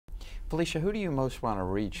Felicia, who do you most want to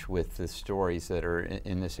reach with the stories that are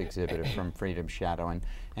in this exhibit from Freedom's Shadow?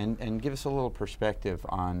 And give us a little perspective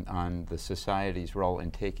on the society's role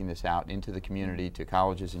in taking this out into the community, to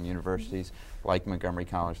colleges and universities like Montgomery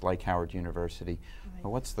College, like Howard University.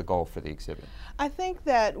 What's the goal for the exhibit? I think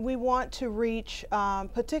that we want to reach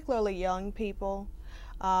particularly young people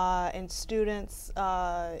and students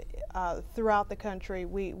throughout the country.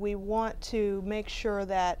 We want to make sure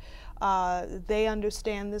that they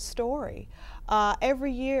understand this story.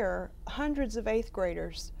 Every year, hundreds of 8th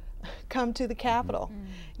graders come to the Capitol,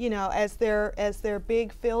 you know, as their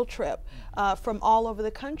big field trip from all over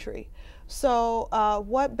the country. So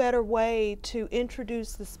what better way to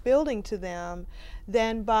introduce this building to them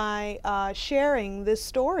than by sharing this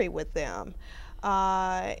story with them?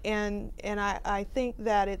 And I think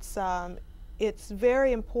that it's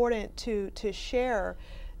very important to share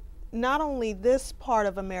not only this part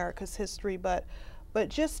of America's history, but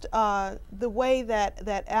just the way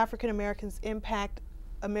that African Americans impact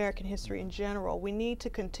American history in general. We need to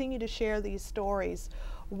continue to share these stories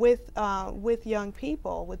with young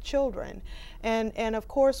people, with children, and of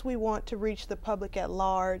course we want to reach the public at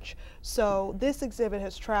large. So this exhibit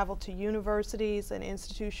has traveled to universities and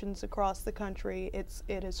institutions across the country.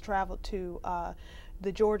 It has traveled to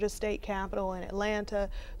the Georgia State Capitol in Atlanta.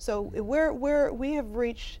 So we have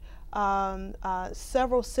reached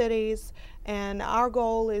several cities, and our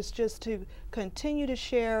goal is just to continue to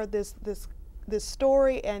share this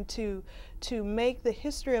story and to make the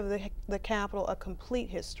history of the Capitol a complete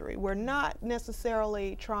history. We're not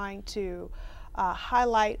necessarily trying to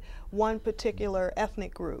highlight one particular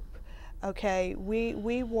ethnic group. Okay,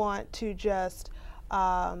 we want to just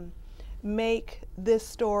make this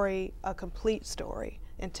story a complete story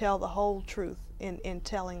and tell the whole truth in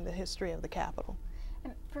telling the history of the Capitol.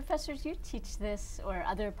 And professors, you teach this or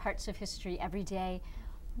other parts of history every day.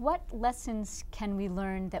 What lessons can we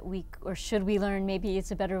learn that or should we learn, maybe it's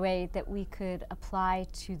a better way, that we could apply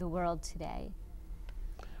to the world today?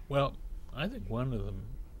 Well, I think one of them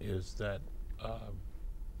is that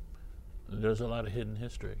there's a lot of hidden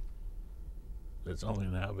history that's only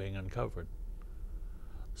now being uncovered.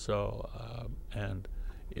 So, and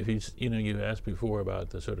if you asked before about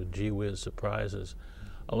the sort of gee whiz surprises,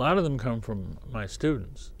 a lot of them come from my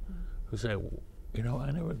students who say, you know,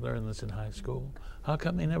 I never learned this in high school. How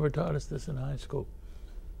come they never taught us this in high school?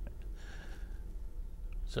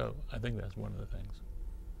 So I think that's one of the things.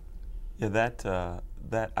 Yeah,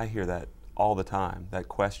 that I hear that all the time, that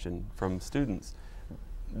question from students,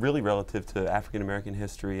 really relative to African American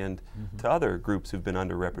history and to other groups who've been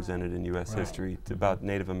underrepresented in U.S. history, about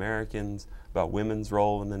Native Americans, about women's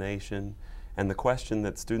role in the nation. And the question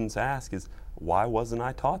that students ask is, why wasn't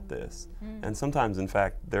I taught this? And sometimes, in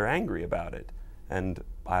fact, they're angry about it. And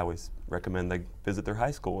I always recommend they visit their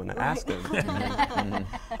high school and ask them.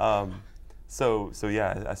 So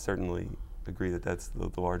yeah, I certainly agree that that's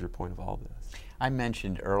the larger point of all this. I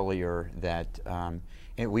mentioned earlier that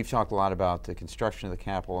we've talked a lot about the construction of the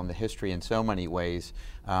Capitol and the history in so many ways,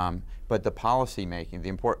 but the policy making,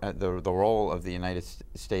 the role of the United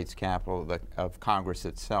States Capitol, of Congress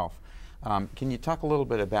itself. Can you talk a little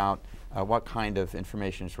bit about what kind of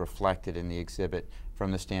information is reflected in the exhibit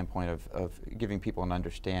from the standpoint of giving people an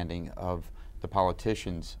understanding of the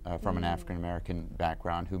politicians from an African American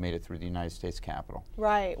background who made it through the United States Capitol?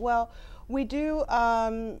 Right. Well, we do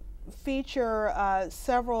feature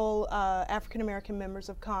several African American members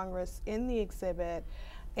of Congress in the exhibit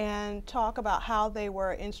and talk about how they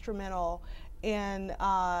were instrumental in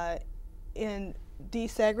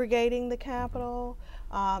desegregating the Capitol.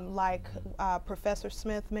 Like Professor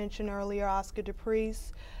Smith mentioned earlier, Oscar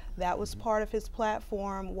DePriest, that was part of his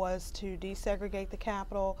platform, was to desegregate the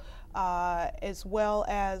Capitol, as well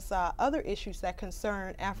as other issues that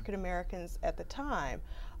concern African Americans at the time.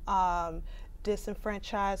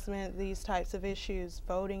 Disenfranchisement, these types of issues,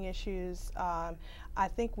 voting issues. I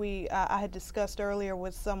think I had discussed earlier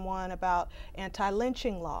with someone about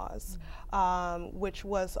anti-lynching laws, which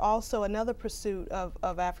was also another pursuit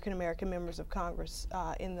of African American members of Congress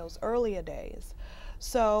in those earlier days.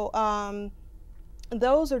 So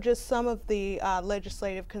those are just some of the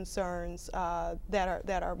legislative concerns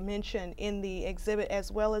that are mentioned in the exhibit,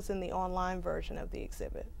 as well as in the online version of the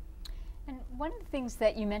exhibit. And one of the things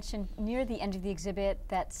that you mentioned near the end of the exhibit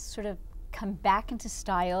that's sort of come back into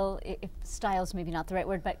style, if style is maybe not the right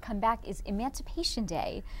word, but come back, is Emancipation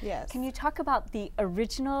Day. Yes. Can you talk about the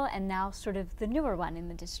original and now sort of the newer one in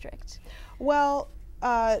the district? Well,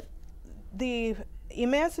 the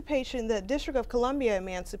District of Columbia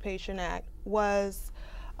Emancipation Act was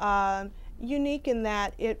unique in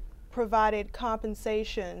that it provided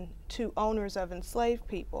compensation to owners of enslaved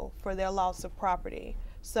people for their loss of property.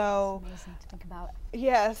 So, amazing to think about.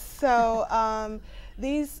 yes, so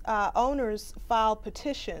these owners filed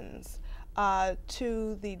petitions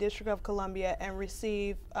to the District of Columbia and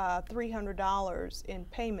received $300 in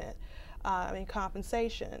payment, in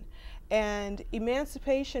compensation. And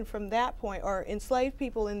emancipation from that point, or enslaved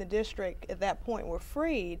people in the district at that point were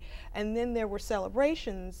freed, and then there were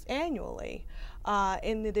celebrations annually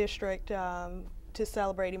in the district to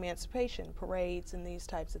celebrate emancipation, parades and these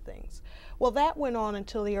types of things. Well, that went on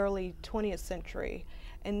until the early 20th century,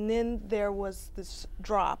 and then there was this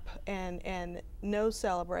drop and no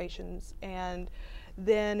celebrations, and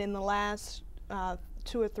then in the last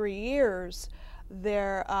 2 or 3 years,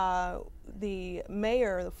 the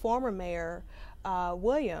mayor, the former mayor,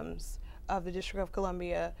 Williams of the District of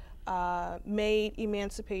Columbia, made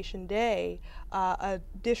Emancipation Day a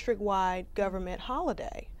district-wide government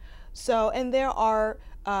holiday. So, and there are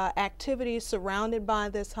activities surrounded by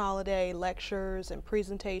this holiday, lectures and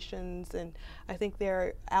presentations, and I think there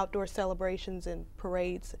are outdoor celebrations and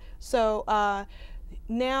parades. So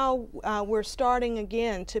now we're starting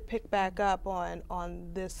again to pick back up on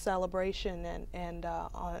this celebration and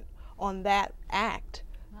on that act.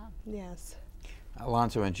 Wow. Yes.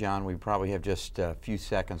 Alonzo and John, we probably have just a few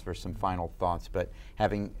seconds for some final thoughts, but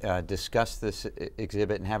having discussed this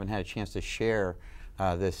exhibit and having had a chance to share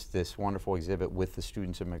this wonderful exhibit with the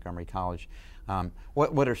students of Montgomery College,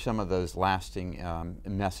 what are some of those lasting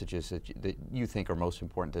messages that you think are most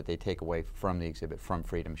important that they take away from the exhibit, from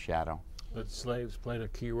Freedom's Shadow? That slaves played a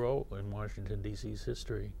key role in Washington, D.C.'s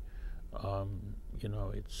history. You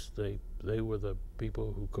know, they were the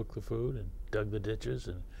people who cooked the food and dug the ditches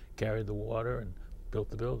and carried the water and built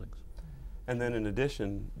the buildings. And then in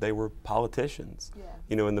addition, they were politicians. Yeah.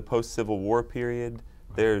 You know, in the post-Civil War period,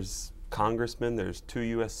 there's congressmen, there's 2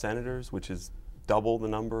 U.S. senators, which is double the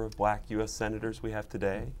number of black U.S. senators we have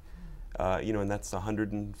today. You know, and that's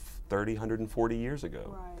 130, 140 years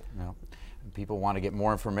ago. Right. Well, people want to get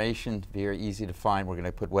more information, very easy to find. We're going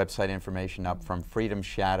to put website information up from Freedom's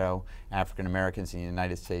Shadow, African Americans in the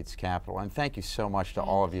United States Capitol. And thank you so much to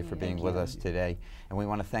all of you for being with us today. And we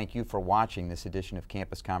want to thank you for watching this edition of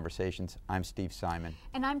Campus Conversations. I'm Steve Simon.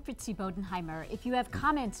 And I'm Fritzi Bodenheimer. If you have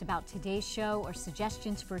comments about today's show or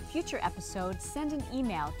suggestions for future episodes, send an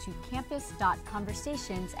email to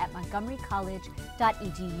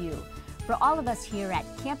campus.conversations@montgomerycollege.edu. For all of us here at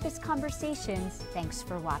Campus Conversations, thanks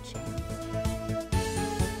for watching.